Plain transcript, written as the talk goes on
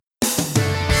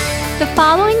The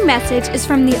following message is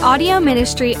from the audio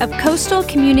ministry of Coastal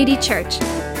Community Church.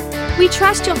 We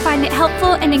trust you'll find it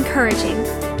helpful and encouraging.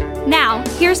 Now,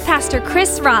 here's Pastor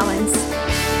Chris Rollins.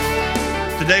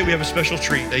 Today we have a special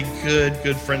treat. A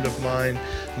good friend of mine,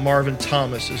 Marvin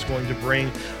Thomas, is going to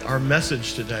bring our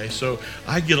message today. So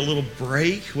I get a little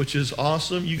break, which is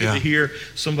awesome. You get to hear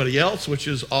somebody else, which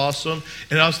is awesome.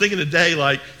 And I was thinking today,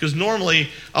 because normally,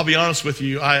 I'll be honest with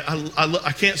you,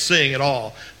 I can't sing at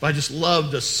all, but I just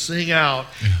love to sing out.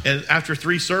 Yeah. And after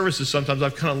 3 services, sometimes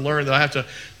I've kind of learned that I have to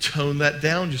tone that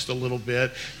down just a little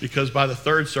bit, because by the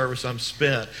 3rd service, I'm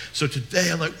spent. So today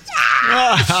I'm like,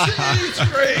 wow, it's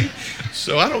great.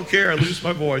 So I don't care. I lose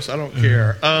my voice. I don't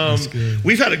care.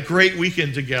 We've had a great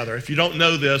weekend together. If you don't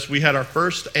know this, we had our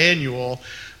first annual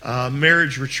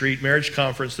marriage retreat, marriage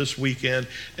conference this weekend,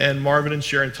 and Marvin and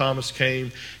Sharon Thomas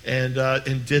came and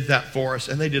did that for us,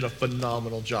 and they did a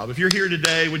phenomenal job. If you're here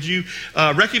today, would you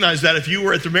recognize that if you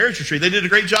were at the marriage retreat? They did a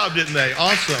great job, didn't they?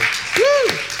 Awesome.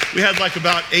 Woo! We had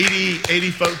about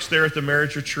 80 folks there at the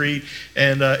marriage retreat,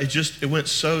 and it went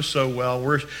so well.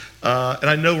 And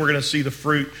I know we're going to see the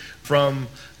fruit from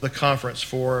the conference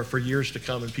for years to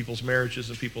come in people's marriages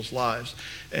and people's lives.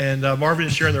 And Marvin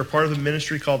and Sharon, they're part of a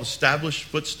ministry called Established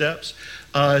Footsteps.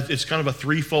 It's kind of a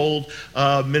threefold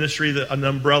ministry, an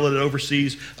umbrella that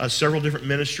oversees several different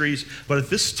ministries. But at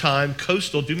this time,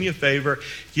 Coastal, do me a favor,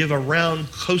 give a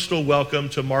round Coastal welcome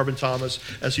to Marvin Thomas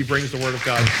as he brings the Word of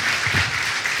God.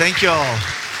 Thank you all.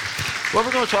 What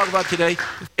we're going to talk about today,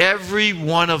 every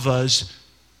one of us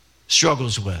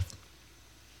struggles with.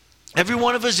 Every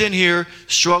one of us in here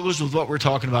struggles with what we're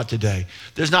talking about today.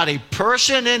 There's not a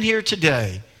person in here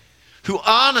today who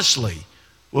honestly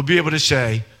will be able to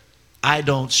say, I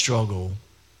don't struggle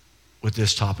with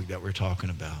this topic that we're talking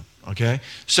about, okay?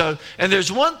 So, and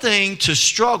there's one thing to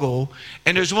struggle,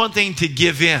 and there's one thing to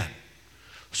give in.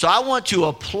 So I want to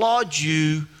applaud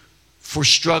you for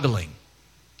struggling.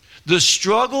 The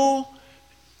struggle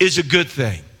is a good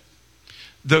thing.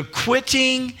 The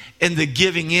quitting and the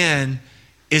giving in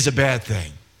is a bad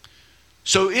thing.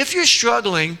 So if you're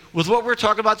struggling with what we're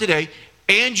talking about today,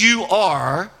 and you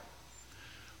are,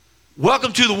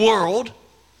 welcome to the world,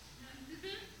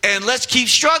 and let's keep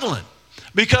struggling,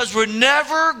 because we're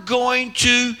never going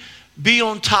to be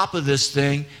on top of this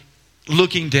thing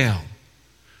looking down.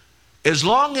 As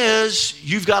long as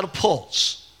you've got a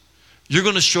pulse, you're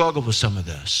going to struggle with some of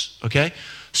this, okay?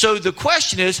 So the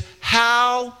question is,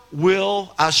 how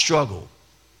will I struggle?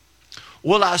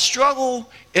 Will I struggle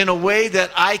in a way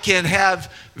that I can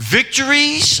have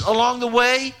victories along the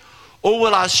way? Or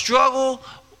will I struggle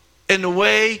in a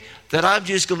way that I'm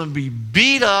just going to be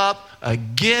beat up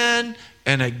again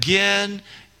and again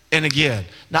and again?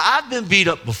 Now, I've been beat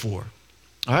up before,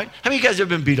 all right? How many of you guys have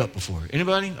ever been beat up before?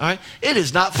 Anybody? All right? It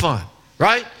is not fun,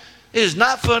 right? It is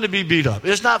not fun to be beat up.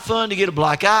 It's not fun to get a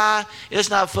black eye. It's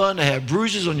not fun to have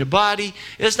bruises on your body.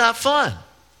 It's not fun.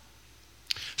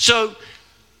 So,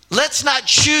 let's not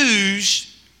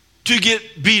choose to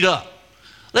get beat up.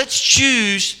 Let's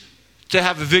choose to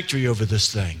have a victory over this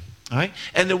thing, all right?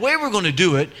 And the way we're going to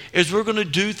do it is we're going to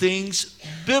do things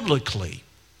biblically.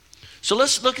 So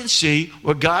let's look and see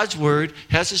what God's Word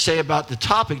has to say about the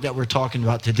topic that we're talking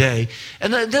about today.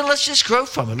 And then let's just grow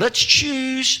from it. Let's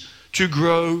choose to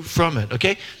grow from it,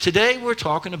 okay? Today we're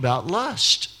talking about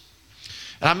lust.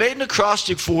 And I made an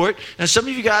acrostic for it. And some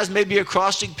of you guys may be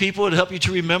acrostic people to help you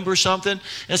to remember something.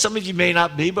 And some of you may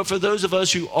not be. But for those of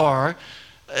us who are,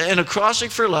 an acrostic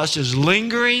for lust is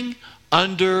lingering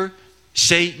under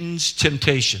Satan's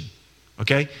temptation.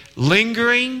 Okay?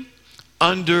 Lingering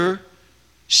under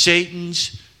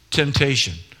Satan's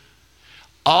temptation.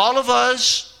 All of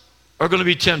us are going to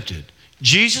be tempted.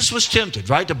 Jesus was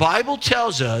tempted, right? The Bible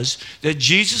tells us that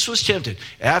Jesus was tempted.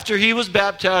 After he was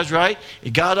baptized, right? He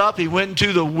got up, he went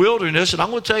into the wilderness. And I'm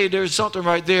going to tell you, there's something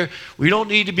right there. We don't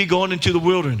need to be going into the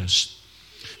wilderness.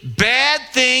 Bad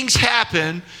things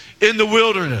happen in the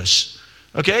wilderness.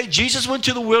 Okay? Jesus went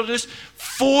to the wilderness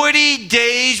 40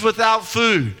 days without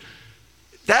food.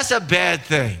 That's a bad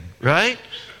thing, right?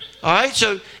 All right?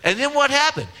 So, and then what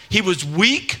happened? He was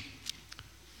weak,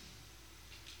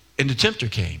 and the tempter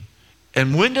came.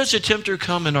 And when does a tempter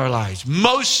come in our lives?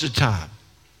 Most of the time,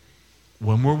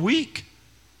 when we're weak,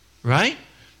 right?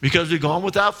 Because we've gone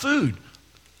without food.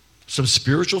 Some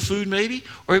spiritual food maybe,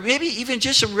 or maybe even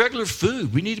just some regular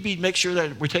food. We need to make sure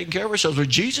that we're taking care of ourselves. Where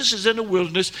Jesus is in the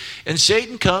wilderness and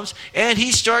Satan comes and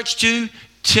he starts to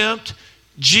tempt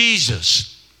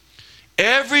Jesus.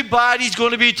 Everybody's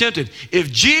going to be tempted.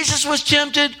 If Jesus was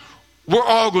tempted, we're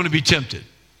all going to be tempted.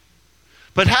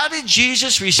 But how did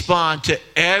Jesus respond to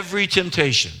every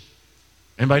temptation?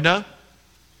 Anybody know?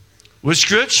 With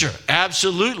Scripture,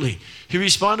 absolutely. He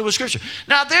responded with Scripture.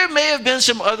 Now, there may have been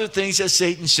some other things that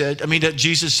that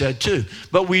Jesus said too.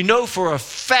 But we know for a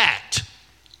fact,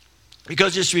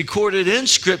 because it's recorded in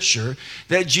Scripture,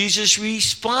 that Jesus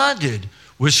responded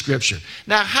with Scripture.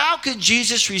 Now, how could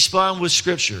Jesus respond with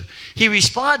Scripture? He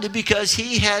responded because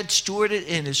he had stored it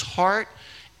in his heart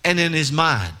and in his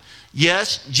mind.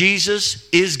 Yes, Jesus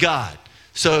is God.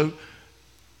 So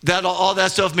all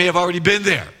that stuff may have already been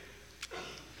there.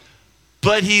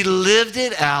 But he lived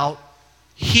it out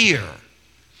here.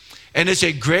 And it's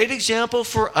a great example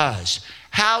for us.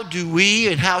 How do we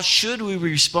and how should we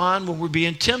respond when we're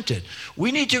being tempted?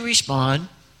 We need to respond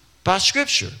by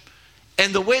Scripture.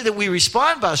 And the way that we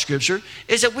respond by Scripture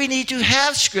is that we need to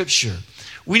have Scripture.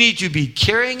 We need to be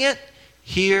carrying it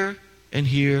here and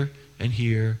here and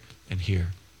here and here.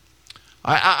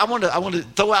 I want to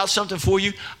throw out something for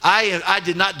you. I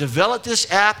did not develop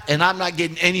this app, and I'm not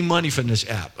getting any money from this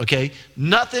app, okay?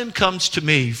 Nothing comes to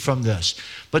me from this.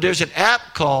 But there's an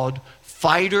app called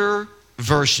Fighter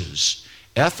Verses,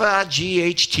 Fighters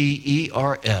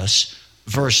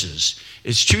Verses.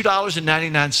 It's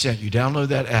 $2.99. You download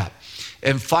that app.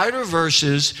 And Fighter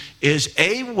Verses is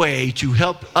a way to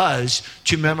help us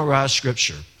to memorize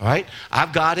Scripture, all right?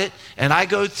 I've got it, and I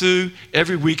go through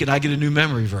every week, and I get a new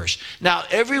memory verse. Now,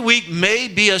 every week may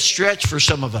be a stretch for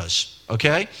some of us,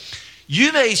 okay?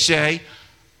 You may say,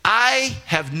 I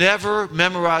have never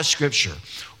memorized Scripture,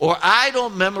 or I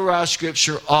don't memorize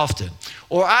Scripture often,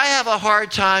 or I have a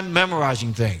hard time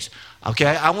memorizing things,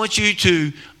 okay? I want you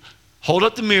to hold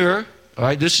up the mirror, all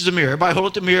right? This is a mirror. Everybody hold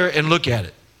up the mirror and look at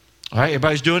it. All right,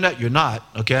 everybody's doing that? You're not,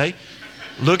 okay?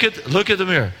 Look at the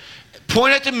mirror.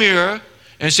 Point at the mirror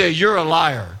and say, you're a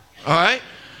liar, all right?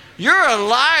 You're a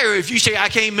liar if you say, I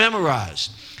can't memorize.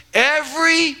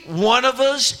 Every one of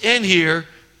us in here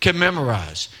can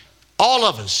memorize. All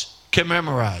of us can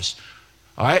memorize.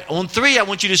 All right, on 3, I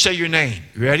want you to say your name.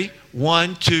 You ready?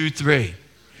 1, 2, 3.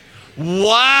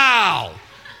 Wow!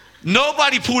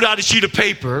 Nobody pulled out a sheet of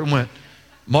paper and went,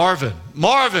 Marvin,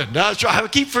 that's right. I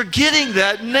keep forgetting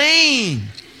that name.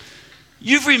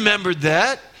 You've remembered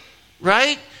that,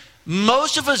 right?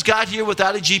 Most of us got here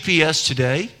without a GPS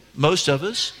today. Most of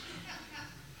us.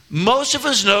 Most of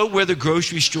us know where the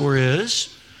grocery store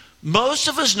is. Most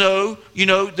of us know,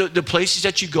 the places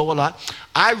that you go a lot.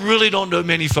 I really don't know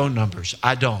many phone numbers.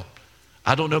 I don't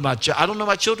know my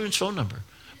children's phone number.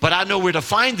 But I know where to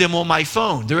find them on my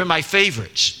phone. They're in my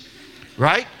favorites,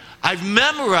 right? I've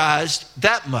memorized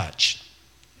that much.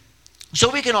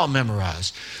 So we can all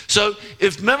memorize. So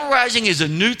if memorizing is a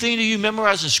new thing to you,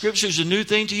 memorizing Scripture is a new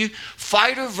thing to you,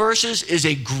 Fighter Verses is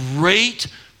a great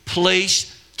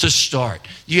place to start.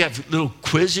 You have little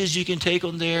quizzes you can take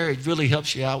on there. It really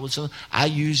helps you out with something. I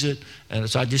use it, and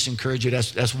so I just encourage you.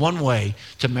 That's one way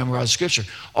to memorize Scripture.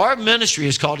 Our ministry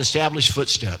is called Established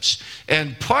Footsteps,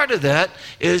 and part of that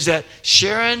is that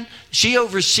Sharon, she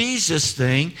oversees this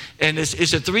thing, and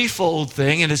it's a threefold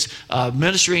thing, and it's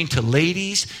ministering to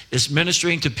ladies, it's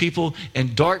ministering to people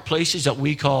in dark places that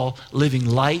we call living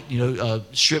light,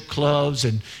 strip clubs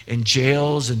and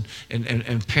jails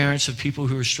and parents of people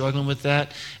who are struggling with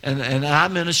that. And I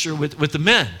minister with the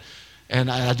men. And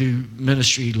I do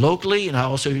ministry locally, and I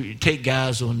also take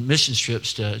guys on mission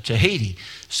trips to Haiti.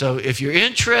 So if you're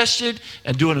interested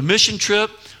in doing a mission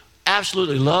trip,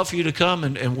 absolutely love for you to come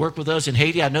and work with us in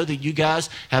Haiti. I know that you guys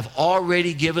have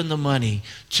already given the money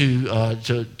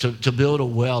to build a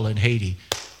well in Haiti.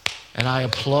 And I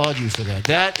applaud you for that.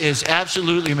 That is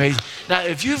absolutely amazing. Now,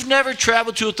 if you've never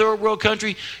traveled to a third world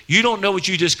country, you don't know what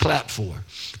you just clapped for.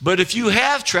 But if you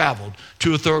have traveled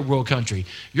to a third world country,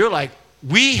 you're like,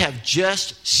 we have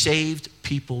just saved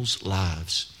people's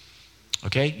lives.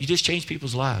 Okay? You just changed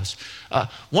people's lives.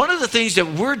 One of the things that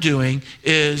we're doing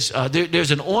is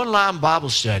there's an online Bible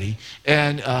study,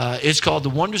 and it's called The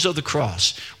Wonders of the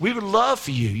Cross. We would love for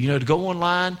you, to go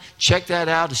online, check that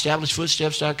out,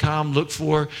 establishedfootsteps.com, look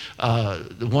for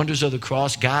The Wonders of the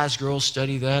Cross. Guys, girls,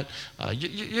 study that.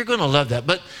 You're going to love that.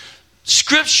 But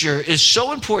Scripture is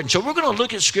so important. So we're going to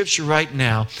look at Scripture right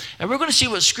now, and we're going to see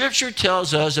what Scripture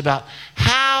tells us about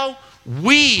how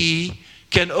we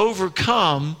can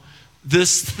overcome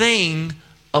this thing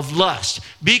of lust.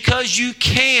 Because you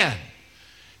can.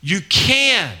 You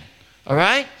can. All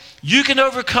right? You can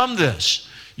overcome this.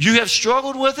 You have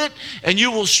struggled with it, and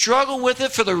you will struggle with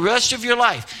it for the rest of your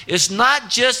life. It's not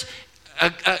just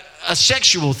a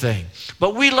sexual thing,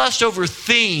 but we lust over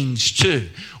things too.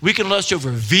 We can lust over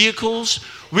vehicles.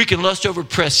 We can lust over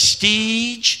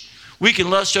prestige. We can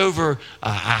lust over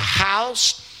a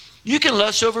house. You can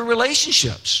lust over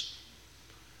relationships.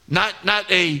 Not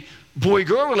a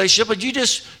boy-girl relationship, but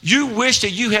you wish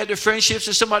that you had the friendships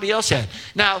that somebody else had.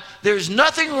 Now, there's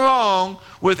nothing wrong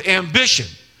with ambition.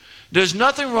 There's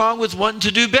nothing wrong with wanting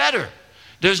to do better.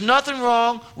 There's nothing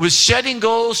wrong with setting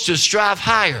goals to strive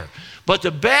higher. But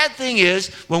the bad thing is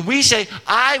when we say,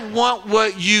 I want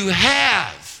what you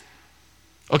have,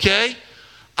 okay?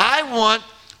 I want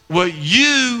what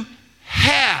you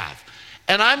have,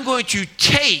 and I'm going to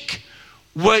take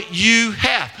what you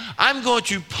have. I'm going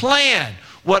to plan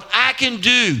what I can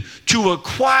do to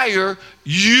acquire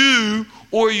you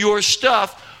or your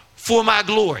stuff for my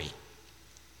glory,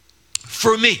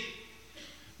 for me,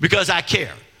 because I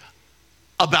care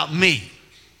about me,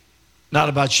 not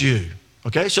about you.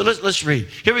 Okay, so let's read.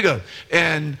 Here we go.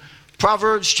 In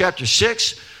Proverbs chapter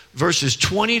 6, verses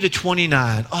 20 to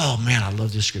 29. Oh, man, I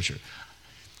love this scripture.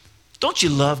 Don't you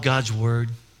love God's word?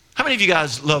 How many of you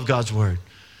guys love God's word?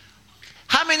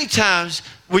 How many times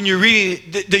when you're reading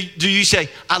it, do you say,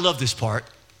 I love this part?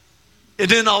 And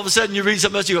then all of a sudden you read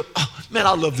something else, you go, oh, man,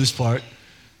 I love this part.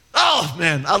 Oh,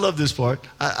 man, I love this part.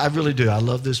 I really do. I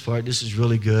love this part. This is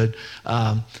really good.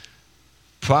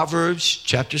 Proverbs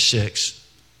chapter 6.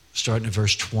 Starting at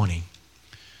verse 20.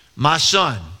 My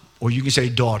son, or you can say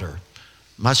daughter,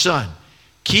 my son,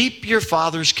 keep your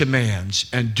father's commands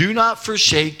and do not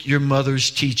forsake your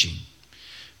mother's teaching.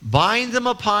 Bind them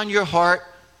upon your heart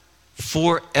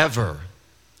forever.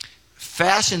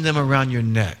 Fasten them around your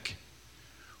neck.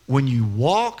 When you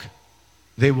walk,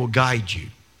 they will guide you.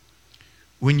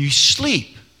 When you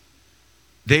sleep,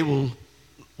 they will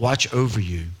watch over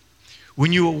you.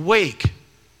 When you awake,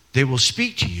 they will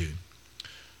speak to you.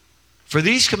 For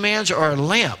these commands are a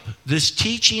lamp, this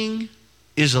teaching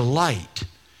is a light,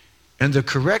 and the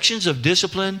corrections of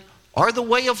discipline are the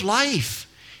way of life,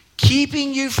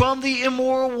 keeping you from the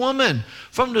immoral woman,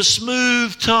 from the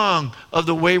smooth tongue of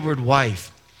the wayward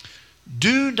wife.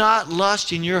 Do not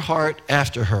lust in your heart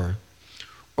after her,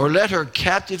 or let her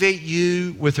captivate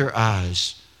you with her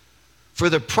eyes. For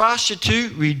the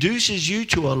prostitute reduces you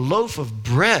to a loaf of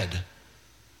bread,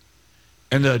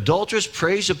 and the adulteress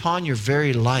preys upon your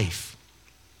very life.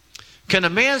 Can a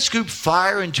man scoop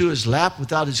fire into his lap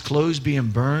without his clothes being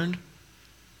burned?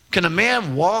 Can a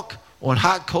man walk on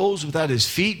hot coals without his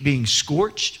feet being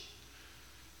scorched?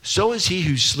 So is he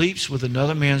who sleeps with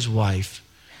another man's wife.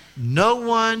 No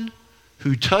one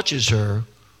who touches her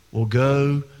will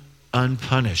go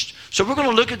unpunished. So we're going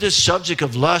to look at this subject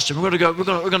of lust, and we're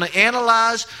going to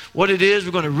analyze what it is.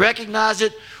 We're going to recognize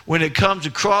it when it comes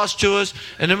across to us,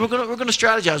 and then we're going to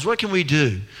strategize. What can we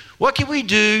do? What can we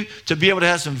do to be able to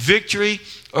have some victory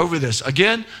over this?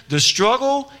 Again, the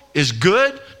struggle is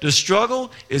good. The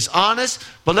struggle is honest,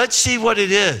 but let's see what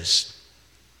it is.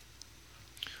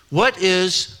 What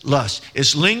is lust?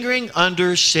 It's lingering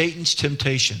under Satan's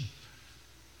temptation.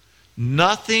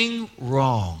 Nothing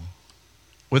wrong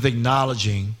with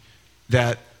acknowledging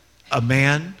that a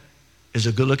man is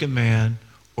a good-looking man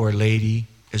or a lady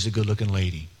is a good-looking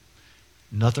lady.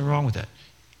 Nothing wrong with that.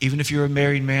 Even if you're a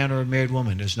married man or a married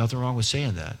woman, there's nothing wrong with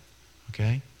saying that,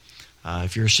 okay?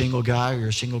 If you're a single guy or you're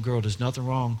a single girl, there's nothing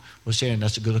wrong with saying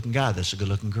that's a good-looking guy, that's a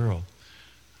good-looking girl.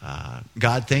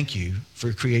 God, thank you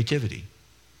for creativity.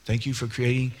 Thank you for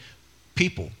creating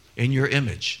people in your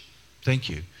image. Thank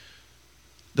you.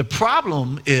 The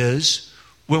problem is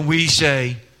when we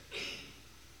say,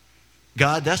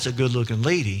 God, that's a good-looking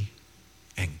lady,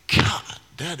 and God,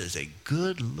 that is a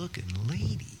good-looking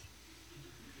lady.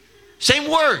 Same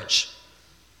words.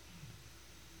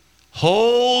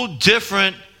 Whole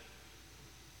different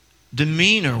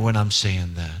demeanor when I'm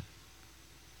saying that.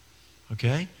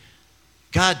 Okay?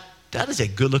 God, that is a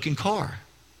good-looking car.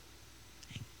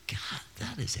 And God,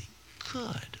 that is a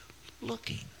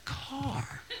good-looking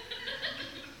car.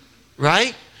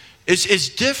 Right? It's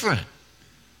different.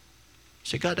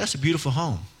 Say, God, that's a beautiful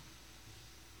home.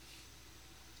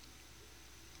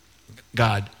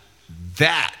 God,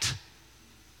 that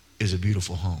is a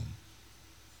beautiful home.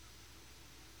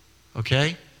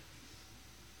 Okay?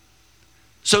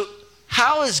 So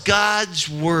how is God's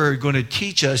word going to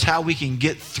teach us how we can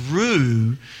get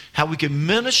through, how we can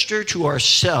minister to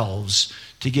ourselves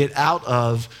to get out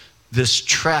of this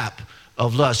trap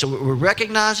of lust? So we're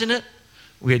recognizing it.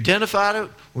 We identified it.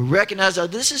 We recognize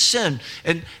that this is sin.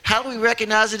 And how do we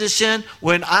recognize it as sin?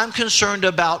 When I'm concerned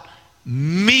about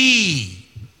me.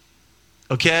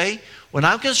 Okay? When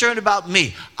I'm concerned about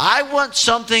me. I want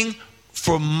something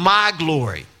for my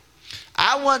glory.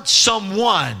 I want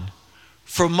someone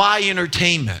for my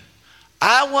entertainment.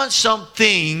 I want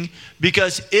something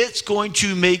because it's going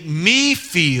to make me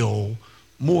feel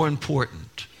more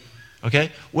important.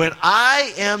 Okay? When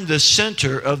I am the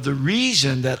center of the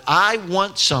reason that I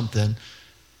want something,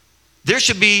 there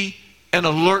should be an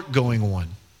alert going on.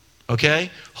 Okay?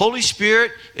 Holy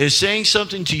Spirit is saying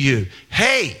something to you.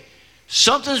 Hey,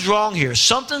 something's wrong here.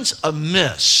 Something's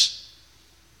amiss.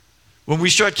 When we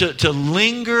start to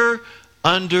linger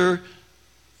under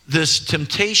this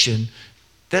temptation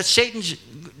that Satan's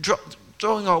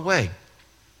throwing our way.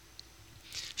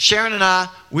 Sharon and I,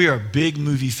 we are big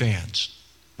movie fans.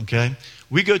 Okay?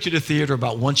 We go to the theater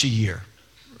about once a year.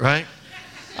 Right?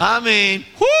 I mean,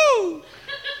 whoo!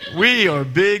 We are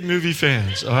big movie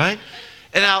fans. All right?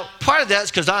 And now, part of that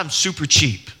is because I'm super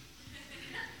cheap.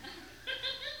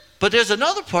 But there's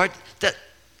another part that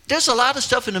there's a lot of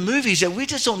stuff in the movies that we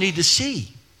just don't need to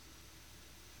see.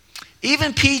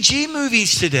 Even PG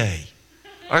movies today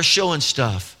are showing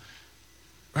stuff,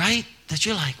 right? That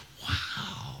you're like,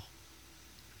 wow.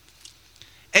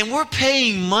 And we're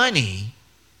paying money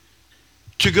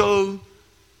to go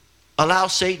allow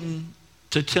Satan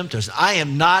to tempt us. I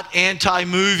am not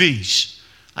anti-movies.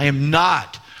 I am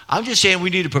not. I'm just saying we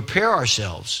need to prepare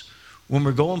ourselves when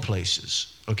we're going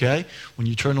places, okay? When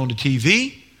you turn on the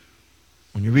TV,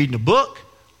 when you're reading a book,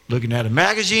 looking at a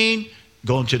magazine,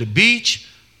 going to the beach,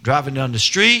 driving down the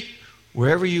street,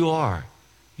 wherever you are,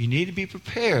 you need to be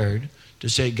prepared to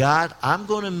say, God, I'm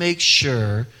going to make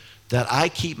sure that I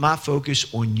keep my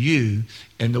focus on you.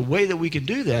 And the way that we can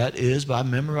do that is by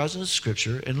memorizing the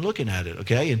scripture and looking at it,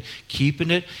 okay? And keeping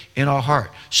it in our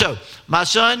heart. So, my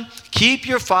son, keep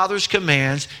your father's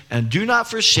commands and do not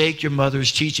forsake your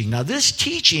mother's teaching. Now, this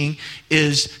teaching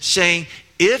is saying,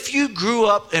 if you grew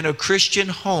up in a Christian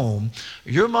home,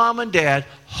 your mom and dad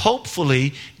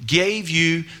hopefully gave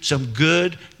you some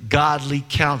good, godly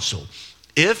counsel.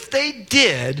 If they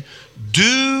did,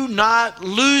 do not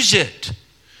lose it.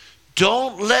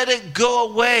 Don't let it go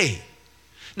away.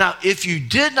 Now, if you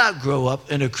did not grow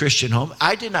up in a Christian home,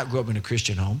 I did not grow up in a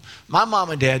Christian home. My mom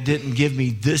and dad didn't give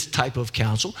me this type of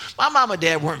counsel. My mom and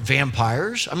dad weren't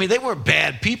vampires. I mean, they weren't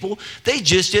bad people. They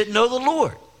just didn't know the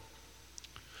Lord.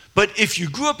 But if you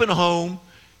grew up in a home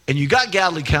and you got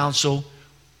godly counsel,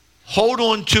 hold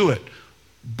on to it.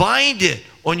 Bind it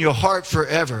on your heart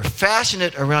forever. Fasten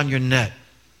it around your neck.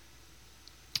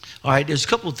 All right, there's a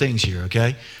couple of things here,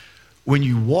 okay? When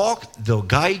you walk, they'll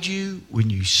guide you. When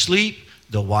you sleep,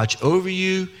 they'll watch over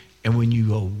you. And when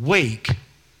you awake,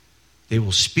 they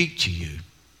will speak to you.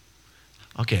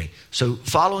 Okay, so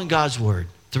following God's word,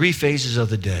 3 phases of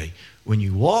the day. When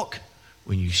you walk,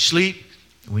 when you sleep,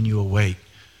 when you awake.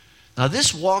 Now,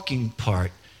 this walking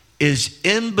part is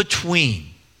in between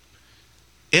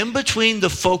the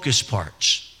focus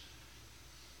parts,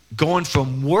 going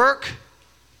from work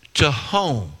to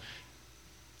home,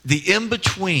 the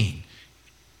in-between.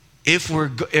 If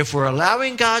we're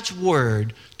allowing God's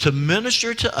word to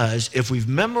minister to us, if we've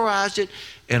memorized it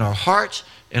in our hearts,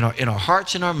 in our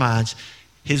hearts and our minds,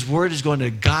 his word is going to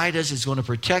guide us, it's going to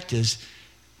protect us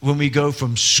when we go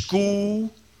from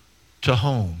school to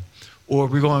home, or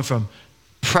we're going from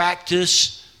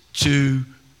practice to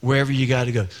wherever you got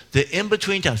to go. The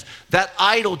in-between times, that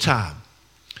idle time.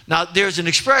 Now, there's an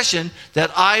expression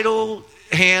that idle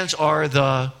hands are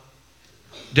the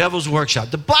devil's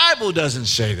workshop. The Bible doesn't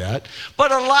say that,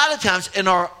 but a lot of times in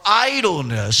our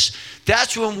idleness,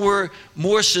 that's when we're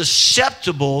more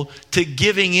susceptible to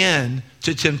giving in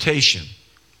to temptation.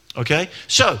 Okay?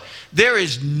 So, there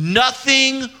is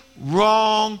nothing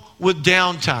wrong with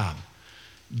downtime.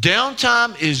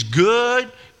 Downtime is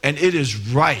good and it is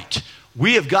right.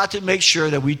 We have got to make sure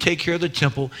that we take care of the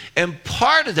temple, and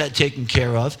part of that taking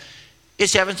care of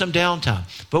is having some downtime.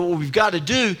 But what we've got to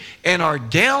do in our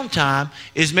downtime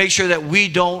is make sure that we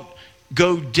don't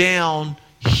go down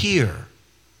here.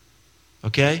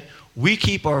 Okay? We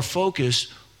keep our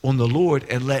focus on the Lord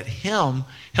and let him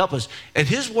help us. And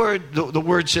his word, the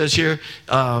word says here,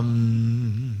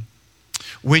 when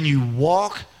you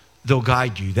walk, they'll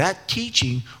guide you. That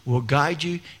teaching will guide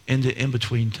you in the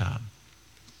in-between time.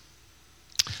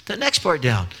 The next part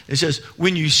down, it says,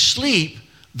 when you sleep,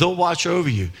 they'll watch over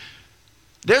you.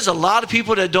 There's a lot of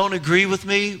people that don't agree with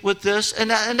me with this, and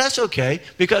that's okay,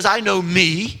 because I know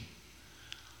me.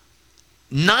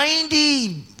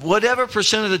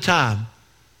 90% of the time,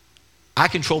 I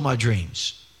control my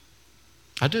dreams.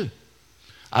 I do.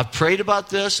 I've prayed about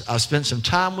this. I've spent some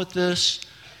time with this.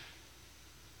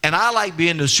 And I like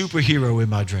being the superhero in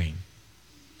my dream.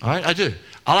 All right, I do.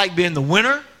 I like being the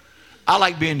winner. I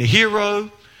like being the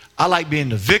hero. I like being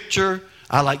the victor.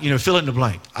 I like, fill in the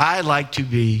blank. I like to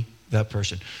be that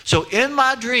person. So in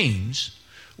my dreams,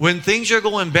 when things are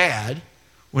going bad,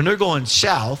 when they're going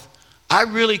south, I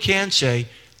really can say,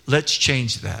 let's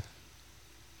change that.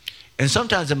 And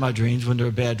sometimes in my dreams, when there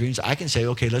are bad dreams, I can say,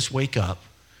 okay, let's wake up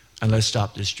and let's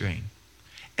stop this dream.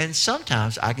 And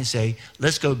sometimes I can say,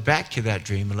 let's go back to that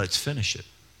dream and let's finish it.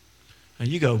 And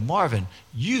you go, Marvin,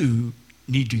 you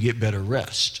need to get better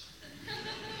rest.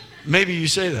 Maybe you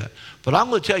say that. But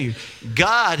I'm going to tell you,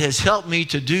 God has helped me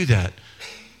to do that.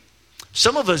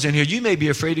 Some of us in here, you may be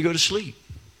afraid to go to sleep.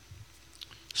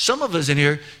 Some of us in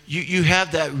here, you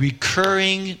have that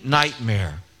recurring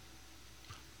nightmare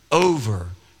over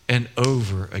and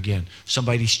over again.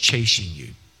 Somebody's chasing you.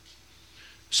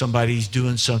 Somebody's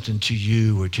doing something to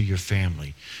you or to your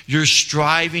family. You're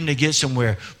striving to get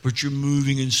somewhere, but you're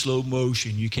moving in slow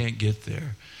motion. You can't get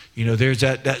there. You know, there's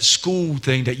that school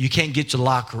thing that you can't get your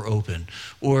locker open.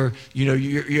 Or, you know,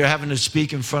 you're having to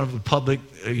speak in front of a public,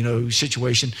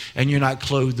 situation, and you're not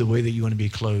clothed the way that you want to be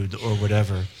clothed or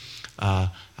whatever. I'm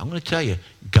going to tell you,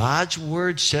 God's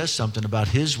word says something about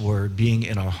his word being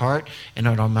in our heart and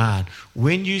in our mind.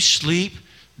 When you sleep,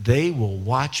 they will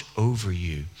watch over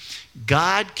you.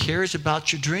 God cares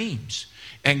about your dreams.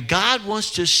 And God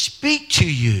wants to speak to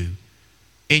you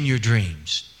in your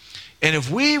dreams. And if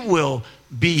we will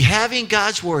be having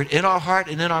God's word in our heart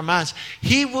and in our minds,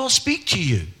 he will speak to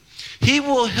you. He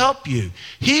will help you.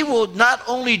 He will not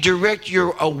only direct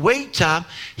your awake time,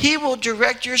 he will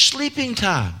direct your sleeping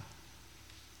time.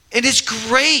 And it's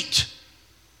great.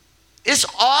 It's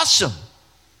awesome.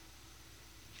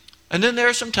 And then there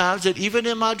are some times that even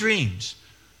in my dreams,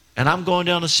 and I'm going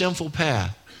down a sinful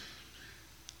path,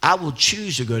 I will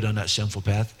choose to go down that sinful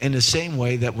path in the same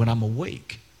way that when I'm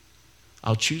awake,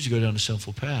 I'll choose to go down a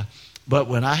sinful path. But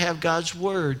when I have God's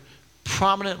word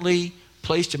prominently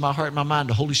placed in my heart and my mind,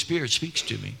 the Holy Spirit speaks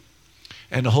to me.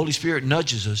 And the Holy Spirit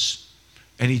nudges us,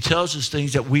 and he tells us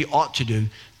things that we ought to do.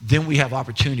 Then we have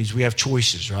opportunities. We have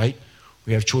choices, right?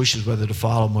 We have choices whether to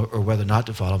follow them or whether not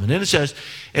to follow them. And then it says,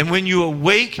 and when you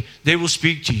awake, they will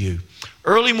speak to you.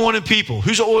 Early morning people.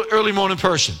 Who's an early morning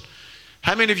person?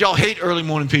 How many of y'all hate early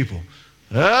morning people?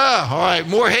 All right.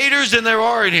 More haters than there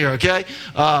are in here, okay?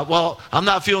 Well, I'm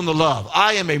not feeling the love.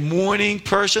 I am a morning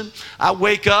person. I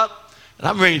wake up and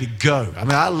I'm ready to go. I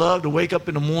mean, I love to wake up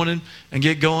in the morning and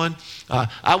get going.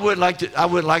 I wouldn't like it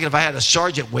if I had a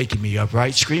sergeant waking me up,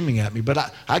 right, screaming at me.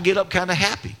 But I get up kind of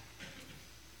happy.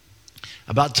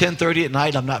 About 10:30 at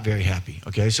night, I'm not very happy,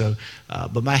 okay? So,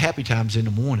 but my happy time's in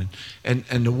the morning. And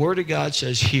the Word of God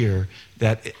says here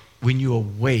that when you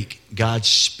awake, God's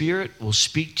Spirit will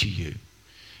speak to you.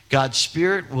 God's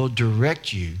Spirit will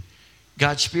direct you.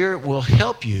 God's Spirit will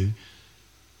help you.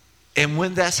 And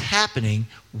when that's happening,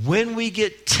 when we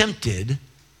get tempted,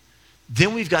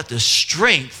 then we've got the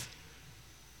strength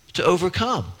to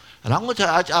overcome. And I'm going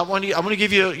to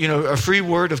give you, a free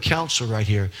word of counsel right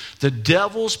here. The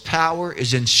devil's power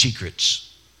is in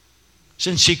secrets. It's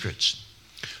in secrets.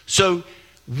 So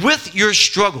with your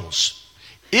struggles,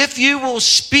 if you will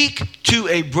speak to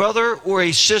a brother or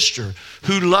a sister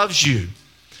who loves you,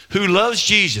 who loves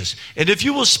Jesus, and if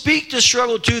you will speak the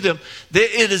struggle to them,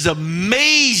 it is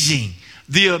amazing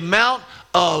the amount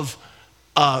of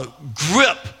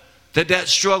grip that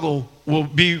struggle will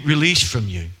be released from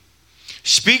you.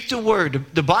 Speak the word.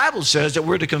 The Bible says that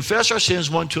we're to confess our sins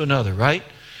one to another, right?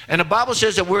 And the Bible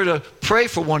says that we're to pray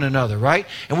for one another, right?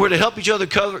 And we're to help each other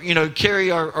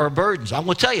carry our burdens. I'm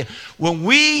going to tell you, when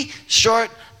we start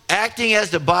acting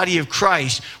as the body of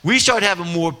Christ, we start having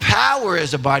more power as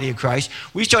the body of Christ.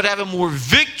 We start having more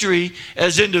victory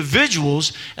as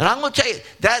individuals. And I'm going to tell you,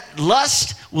 that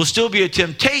lust will still be a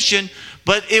temptation,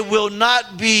 but it will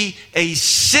not be a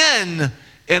sin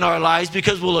in our lives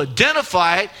because we'll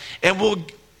identify it and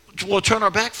we'll turn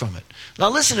our back from it. Now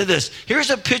listen to this. Here's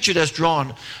a picture that's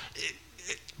drawn.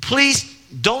 Please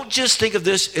don't just think of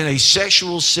this in a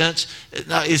sexual sense.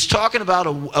 Now, it's talking about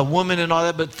a woman and all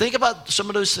that, but think about some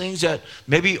of those things that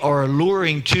maybe are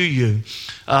alluring to you.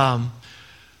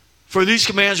 For these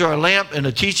commands are a lamp and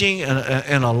a teaching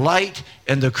and a light,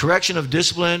 and the correction of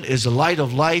discipline is the light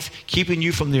of life, keeping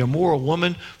you from the immoral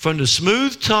woman, from the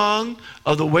smooth tongue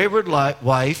of the wayward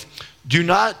wife. Do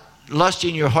not lust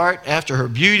in your heart after her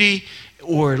beauty,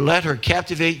 or let her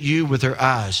captivate you with her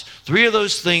eyes. 3 of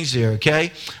those things there,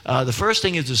 okay? The first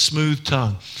thing is a smooth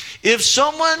tongue. If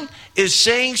someone is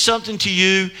saying something to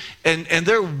you and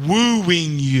they're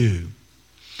wooing you,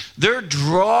 they're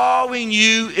drawing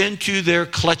you into their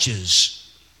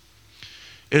clutches.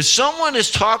 If someone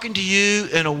is talking to you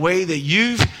in a way that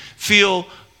you feel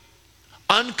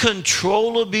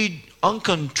uncontrollably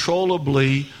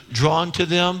drawn to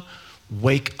them,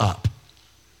 wake up.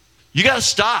 You got to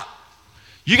stop.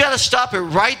 You got to stop it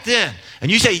right then.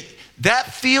 And you say,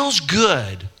 that feels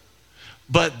good,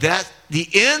 but the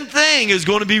end thing is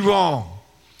going to be wrong.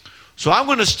 So I'm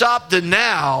going to stop the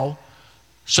now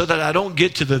so that I don't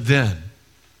get to the then.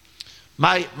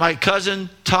 My cousin,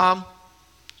 Tom,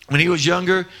 when he was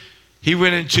younger, he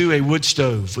went into a wood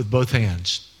stove with both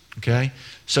hands, okay?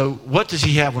 So what does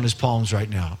he have on his palms right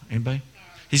now? Anybody?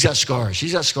 He's got scars.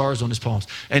 He's got scars on his palms.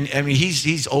 And I mean,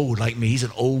 he's old like me. He's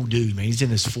an old dude, man. He's in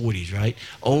his 40s, right?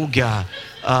 Old guy.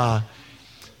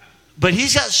 But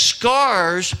he's got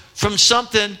scars from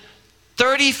something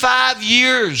 35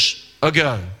 years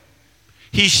ago.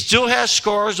 He still has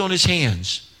scars on his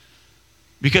hands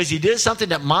because he did something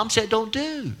that mom said don't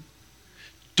do.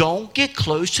 Don't get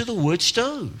close to the wood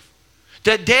stove.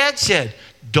 That dad said,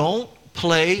 don't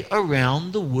play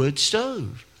around the wood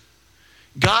stove.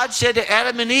 God said to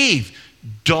Adam and Eve,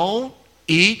 don't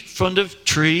eat from the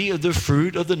tree of the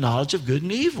fruit of the knowledge of good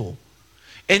and evil.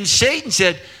 And Satan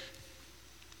said,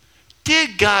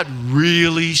 did God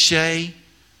really say?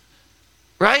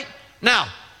 Right? Now,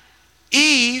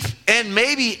 Eve and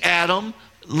maybe Adam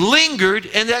lingered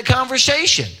in that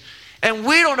conversation. And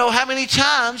we don't know how many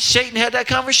times Satan had that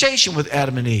conversation with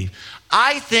Adam and Eve.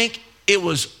 I think it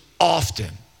was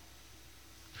often.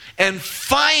 And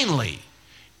finally,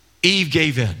 Eve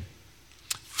gave in.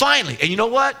 Finally. And you know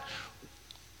what?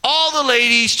 All the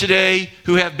ladies today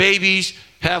who have babies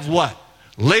have what?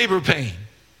 Labor pain.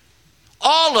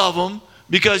 All of them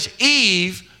because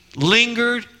Eve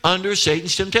lingered under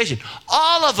Satan's temptation.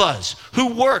 All of us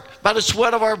who work by the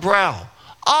sweat of our brow.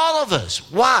 All of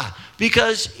us. Why?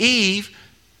 Because Eve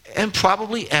and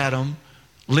probably Adam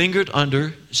lingered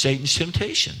under Satan's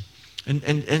temptation.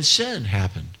 And sin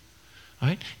happened.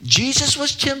 Right? Jesus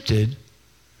was tempted,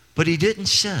 but he didn't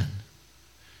sin.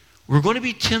 We're going to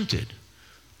be tempted.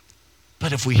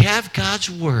 But if we have God's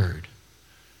word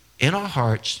in our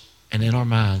hearts and in our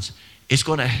minds, it's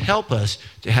going to help us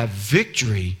to have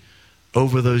victory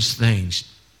over those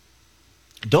things.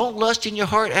 Don't lust in your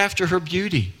heart after her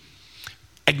beauty.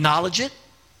 Acknowledge it.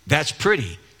 That's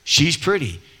pretty. She's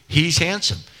pretty. He's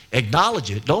handsome.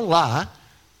 Acknowledge it. Don't lie.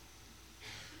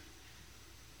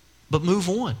 But move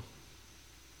on.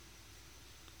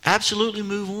 Absolutely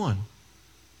move on.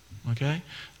 Okay?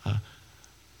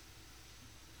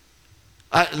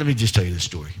 Let me just tell you this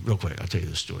story real quick. I'll tell you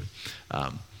this story.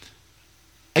 I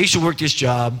used to work this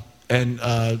job, and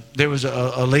there was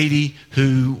a lady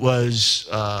who was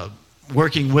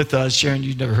working with us. Sharon,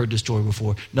 you've never heard this story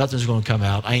before. Nothing's going to come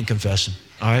out. I ain't confessing.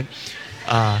 All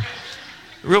right?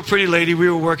 Real pretty lady. We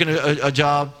were working a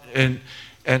job, and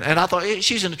I thought, hey,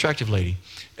 she's an attractive lady.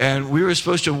 And we were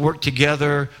supposed to work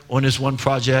together on this one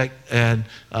project. And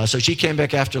so she came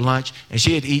back after lunch, and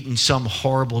she had eaten some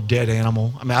horrible dead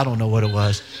animal. I mean, I don't know what it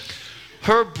was.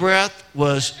 Her breath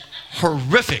was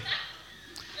horrific.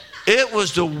 It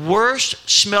was the worst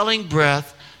smelling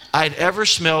breath I'd ever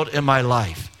smelled in my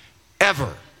life.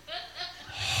 Ever.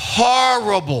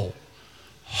 Horrible.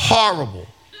 Horrible.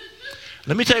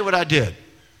 Let me tell you what I did.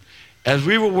 As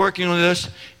we were working on this,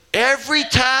 every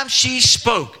time she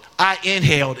spoke, I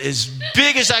inhaled as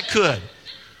big as I could. I'm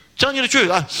telling you the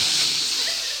truth.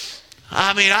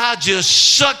 I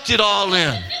just sucked it all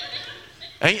in.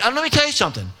 And let me tell you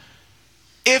something.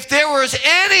 If there was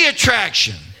any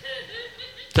attraction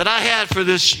that I had for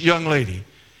this young lady,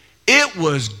 it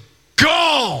was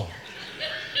gone.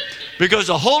 Because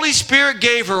the Holy Spirit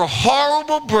gave her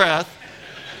horrible breath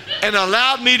and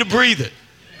allowed me to breathe it.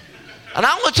 And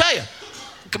I'm going to tell you,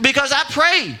 because I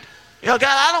prayed. God,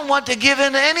 I don't want to give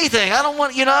in to anything. I don't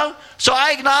want, So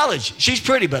I acknowledge she's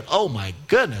pretty, but oh my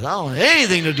goodness, I don't want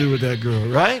anything to do with that girl,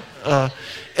 right?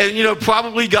 And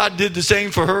probably God did the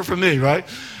same for her, for me, right?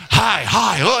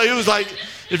 Hi. Oh, it was like,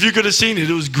 if you could have seen it,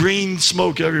 it was green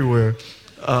smoke everywhere.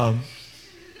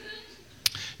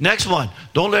 Next one,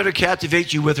 don't let her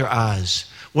captivate you with her eyes.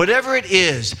 Whatever it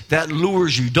is that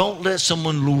lures you, don't let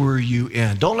someone lure you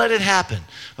in. Don't let it happen,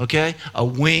 okay? A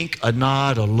wink, a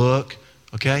nod, a look,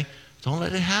 okay? Don't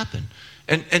let it happen.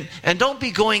 And don't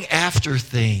be going after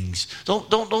things.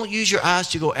 Don't use your eyes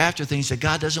to go after things that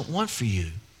God doesn't want for you.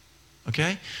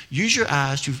 Okay? Use your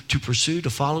eyes to pursue, to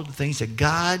follow the things that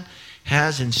God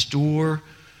has in store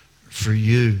for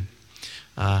you.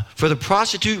 For the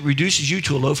prostitute reduces you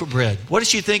to a loaf of bread. What does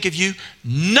she think of you?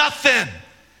 Nothing.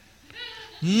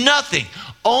 Nothing.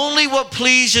 Only what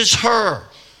pleases her.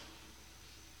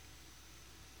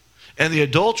 And the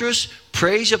adulteress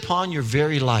preys upon your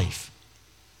very life.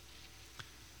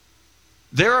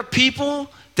 There are people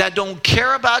that don't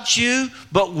care about you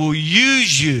but will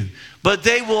use you. But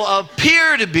they will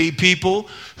appear to be people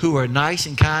who are nice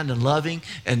and kind and loving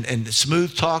and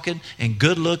smooth talking and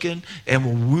good looking and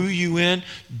will woo you in.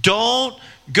 Don't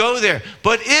go there.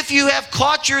 But if you have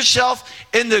caught yourself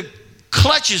in the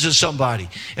clutches of somebody,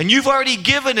 and you've already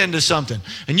given into something,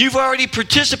 and you've already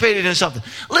participated in something.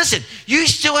 Listen, you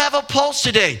still have a pulse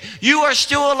today. You are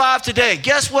still alive today.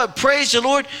 Guess what? Praise the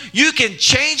Lord. You can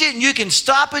change it and you can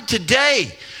stop it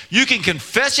today. You can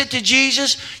confess it to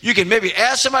Jesus. You can maybe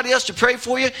ask somebody else to pray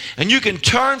for you, and you can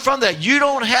turn from that. You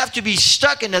don't have to be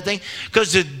stuck in that thing,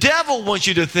 because the devil wants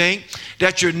you to think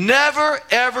that you're never,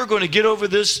 ever going to get over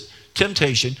this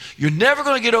temptation. You're never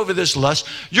going to get over this lust.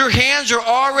 Your hands are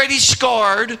already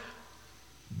scarred.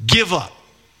 Give up.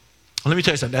 Let me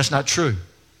tell you something. That's not true.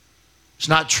 It's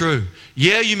not true.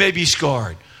 Yeah, you may be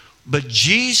scarred, but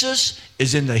Jesus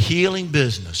is in the healing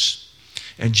business,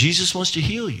 and Jesus wants to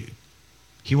heal you.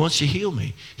 He wants to heal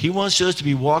me. He wants us to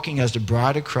be walking as the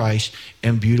bride of Christ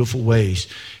in beautiful ways.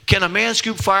 Can a man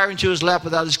scoop fire into his lap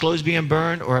without his clothes being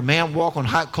burned? Or a man walk on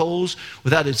hot coals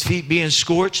without his feet being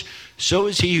scorched? So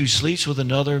is he who sleeps with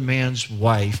another man's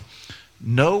wife.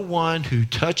 No one who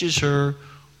touches her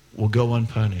will go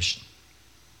unpunished.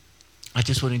 I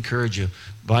just want to encourage you,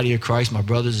 body of Christ, my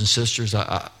brothers and sisters.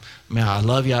 I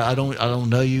love you. I don't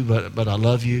know you, but I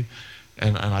love you,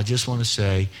 and I just want to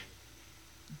say,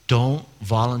 don't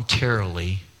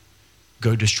voluntarily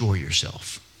go destroy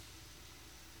yourself.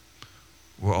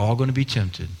 We're all going to be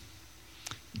tempted.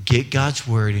 Get God's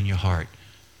word in your heart,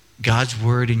 God's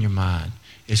word in your mind.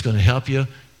 It's going to help you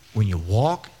when you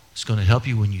walk. It's going to help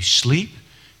you when you sleep.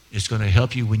 It's going to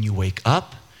help you when you wake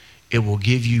up. It will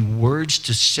give you words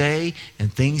to say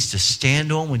and things to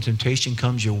stand on when temptation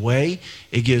comes your way.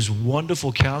 It gives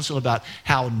wonderful counsel about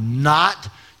how not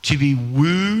to be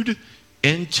wooed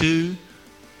into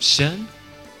sin.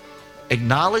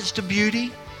 Acknowledge the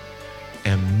beauty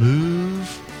and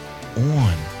move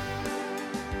on.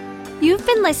 You've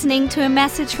been listening to a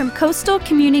message from Coastal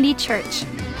Community Church.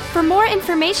 For more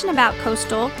information about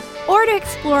Coastal, or to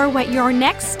explore what your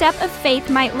next step of faith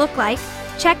might look like,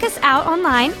 check us out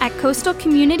online at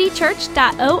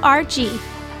coastalcommunitychurch.org.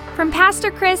 From Pastor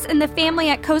Chris and the family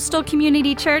at Coastal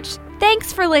Community Church,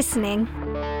 thanks for listening.